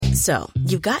So,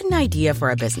 you've got an idea for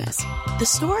a business. The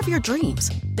store of your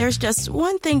dreams. There's just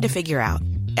one thing to figure out.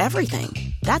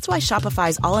 Everything. That's why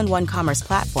Shopify's all-in-one commerce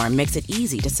platform makes it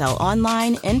easy to sell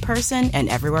online, in person, and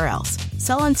everywhere else.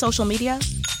 Sell on social media,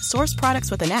 source products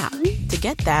with an app to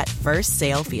get that first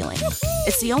sale feeling.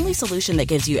 It's the only solution that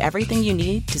gives you everything you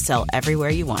need to sell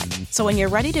everywhere you want. So when you're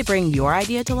ready to bring your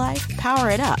idea to life, power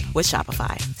it up with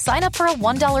Shopify. Sign up for a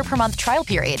 $1 per month trial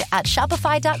period at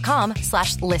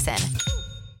shopify.com/listen.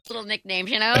 Little nicknames,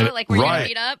 like we're going to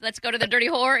meet up. Let's go to the Dirty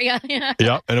Whore. Yeah.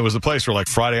 Yeah, and it was a place where like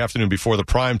Friday afternoon before the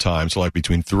prime time, so like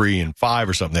between 3 and 5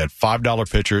 or something, they had $5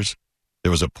 pitchers.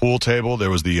 There was a pool table. There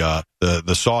was the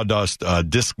sawdust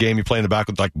disc game you play in the back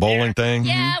with like bowling thing.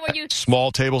 Yeah, where you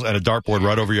small tables and a dartboard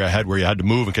right over your head where you had to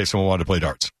move in case someone wanted to play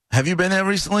darts. Have you been there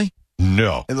recently?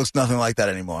 No. It looks nothing like that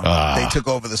anymore. They took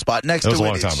over the spot next to it. That was a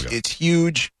long time ago. It's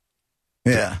huge.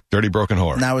 Yeah. Dirty Broken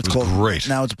Whore. Now it's called great.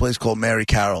 Now it's a place called Mary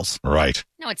Carol's. Right.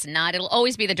 No, it's not. It'll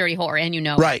always be the Dirty Whore, and you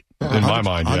know. Right. In my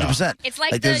mind, 100%. It's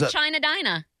like the China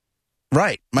Diner.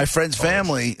 Right. My friend's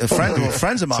family,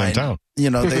 friends of mine,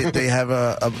 they have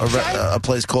a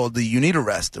place called the You Need a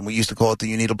Rest, and we used to call it the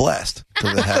You Need a Blast.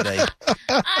 Because it had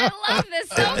I love this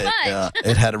so much.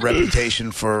 It had a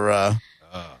reputation for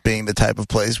being the type of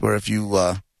place where if you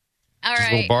all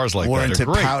right. Little bars like were that into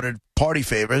are great. powdered party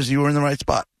favors, you were in the right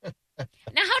spot.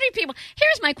 Now, how do people...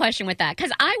 Here's my question with that,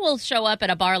 because I will show up at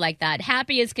a bar like that,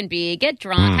 happy as can be, get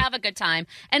drunk, have a good time,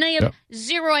 and I have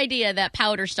zero idea that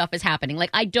powder stuff is happening. Like,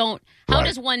 I don't... How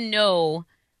does one know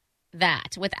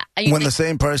that? When the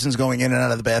same person's going in and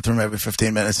out of the bathroom every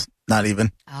 15 minutes, not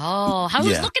even. Oh,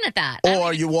 who's looking at that?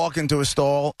 Or you walk into a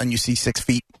stall and you see 6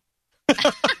 feet.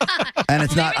 And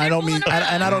it's not... I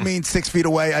don't mean 6 feet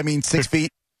away, I mean 6 feet.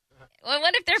 Well,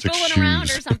 what if they're 6 fooling shoes. around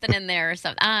or something in there or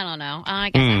something? I don't know. I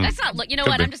guess that's not. You know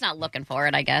what? I'm just not looking for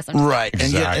it. I guess. Right,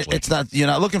 Exactly. and it's not. You're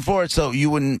not looking for it, so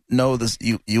you wouldn't know this.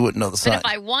 You wouldn't know the sign. But if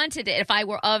I wanted it, if I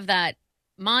were of that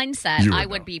mindset, I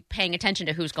would be paying attention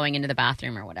to who's going into the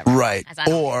bathroom or whatever. Right.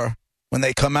 Or when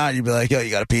they come out, you'd be like, "Yo,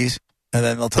 you got a piece," and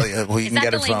then they'll tell you who you can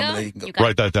get it from. And then you can go.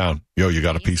 Write that down. Yo, you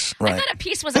got a piece. Right. I thought a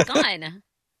piece was a gun.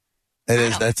 It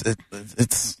is. That's it.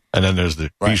 It's. And then there's the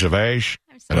piece of ash.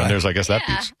 And then there's, I guess, that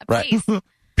Yeah, piece. a piece.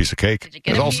 Piece of cake. Did you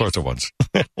get There's a all piece? sorts of ones.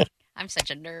 I'm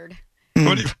such a nerd.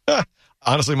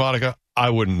 Honestly, Monica,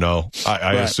 I wouldn't know.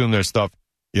 I assume there's stuff,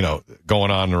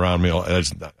 going on around me. I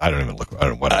don't even look. I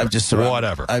don't.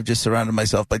 Whatever. I've just surrounded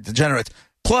myself by degenerates.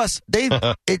 Plus, they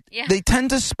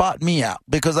tend to spot me out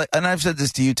because, and I've said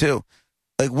this to you too.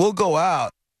 Like, we'll go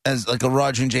out as like a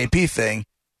Roger and JP thing.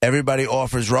 Everybody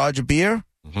offers Roger beer.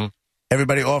 Mm-hmm.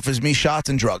 Everybody offers me shots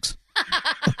and drugs.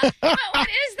 What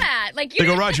is that? Like they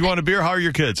go, Raj, you want a beer? How are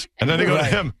your kids? And then they go to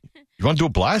him. You want to do a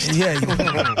blast? Yeah.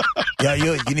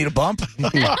 You need a bump? No.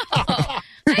 Like,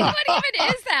 what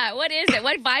even is that? What is it?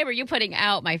 What vibe are you putting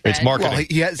out, my friend? It's marketing. Well,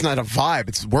 it's not a vibe.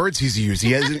 It's words he's used.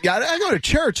 I go to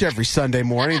church every Sunday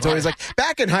morning. It's always like,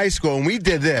 back in high school, and we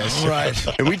did this. Right.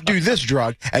 And we do this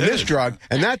drug, and this drug,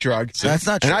 and that drug. That's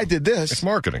not true. And I did this. It's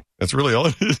marketing. That's really all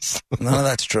it is. No,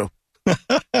 that's true.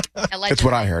 That's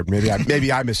what I heard.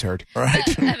 Maybe I misheard.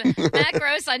 Right. Matt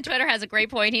Gross on Twitter has a great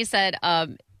point. He said,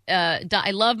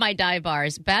 I love my dive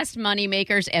bars. Best money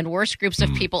makers and worst groups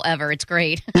of people ever. It's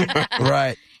great.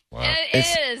 Right. Wow. It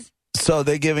is. So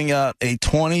they're giving out a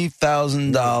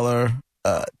 $20,000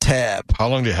 tab. How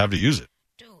long do you have to use it?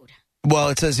 Dude. Well,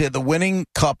 it says here the winning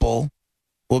couple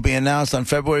will be announced on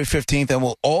February 15th and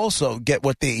will also get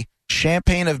what the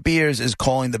Champagne of Beers is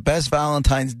calling the best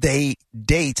Valentine's Day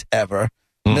date ever.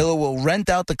 Miller will rent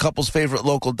out the couple's favorite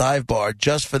local dive bar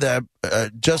just for the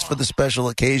special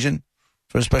occasion,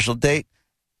 for a special date.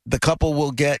 The couple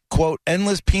will get, quote,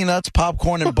 endless peanuts,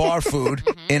 popcorn, and bar food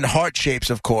in heart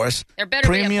shapes, of course. There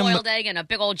better be a boiled egg and a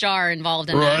big old jar involved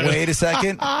in that. Wait a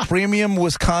second. Premium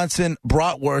Wisconsin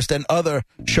bratwurst and other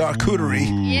charcuterie.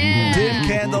 Yeah. Dim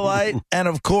candlelight, and,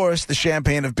 of course, the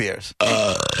champagne of beers.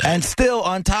 And still,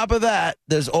 on top of that,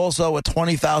 there's also a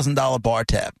 $20,000 bar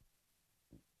tab.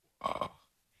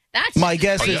 That's My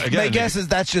guess is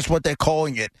that's just what they're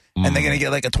calling it, and they're going to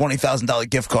get like a $20,000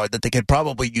 gift card that they could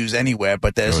probably use anywhere,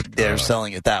 but they're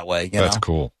selling it that way. That's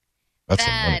cool.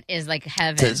 that is like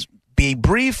heaven. It says, be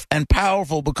brief and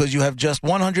powerful because you have just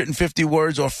 150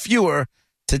 words or fewer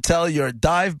to tell your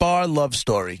dive bar love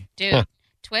story. Dude,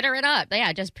 Twitter it up.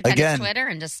 Yeah, just pretend it's Twitter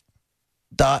and just...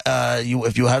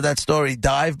 if you have that story,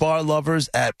 dive bar lovers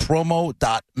at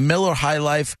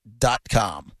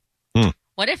promo.millerhighlife.com.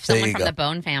 What if someone from the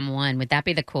Bone Fam won? Would that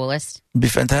be the coolest? It'd be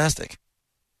fantastic.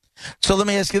 So let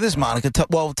me ask you this, Monica.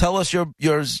 Tell us your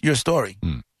story.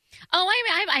 Oh,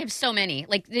 I have so many.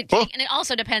 Like, and it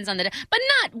also depends on but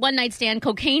not one night stand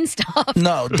cocaine stuff.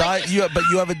 No, but you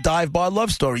have a dive bar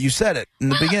love story. You said it in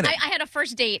the beginning. I had a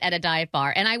first date at a dive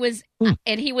bar,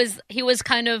 and he was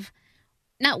kind of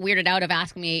not weirded out of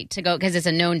asking me to go because it's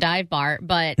a known dive bar,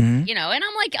 but and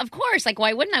I'm like, of course, like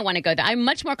why wouldn't I want to go there? I'm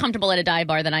much more comfortable at a dive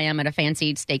bar than I am at a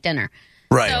fancy steak dinner.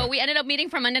 Right. So we ended up meeting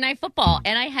for Monday Night Football,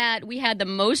 and we had the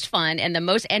most fun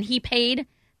and he paid.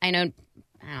 I know.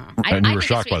 And you were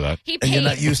shocked by that. He paid, and you're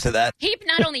not used to that. He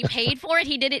not only paid for it,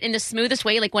 he did it in the smoothest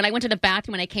way. Like when I went to the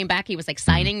bathroom, when I came back, he was like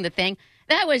signing the thing.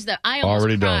 That was I almost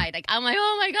already cried. done. Like I'm like,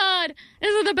 oh my God,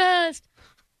 this is the best.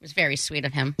 It was very sweet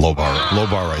of him. Low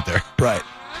bar right there. Right.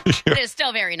 It is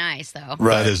still very nice, though.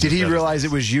 Right. Did he realize it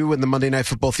was you when the Monday Night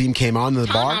Football theme came on in the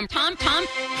bar? Tom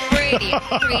Brady.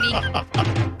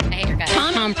 Hey, here, guys.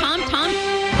 Tom Brady.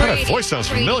 That voice sounds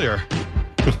familiar.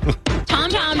 Tom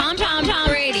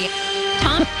Brady.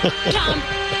 Tom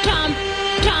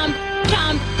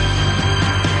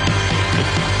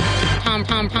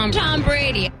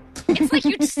Brady. It's like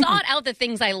you sought out the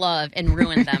things I love and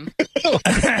ruined them. No,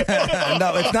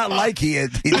 it's not like he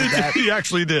did that. He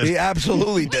actually did. He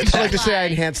absolutely did. I'd like to say I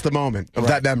enhanced the moment of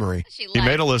that memory. He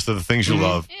made a list of the things you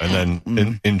love and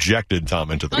then injected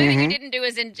Tom into them. The only thing he didn't do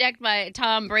is inject my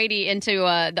Tom Brady into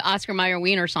the Oscar Mayer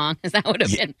Wiener song, because that would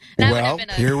have been.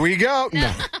 Here we go.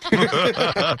 No.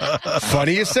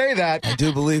 Funny you say that. I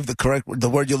do believe the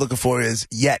word you're looking for is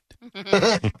yet.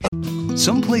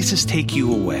 Some places take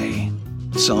you away.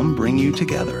 Some bring you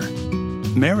together.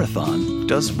 Marathon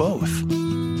does both.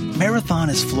 Marathon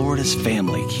is Florida's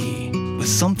family key, with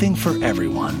something for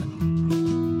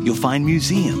everyone. You'll find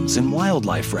museums and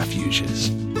wildlife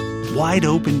refuges, wide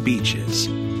open beaches,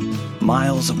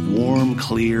 miles of warm,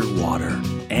 clear water,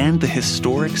 and the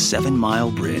historic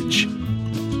 7-mile bridge.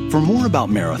 For more about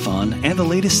Marathon and the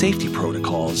latest safety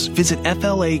protocols, visit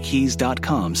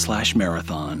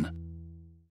flakeys.com/marathon.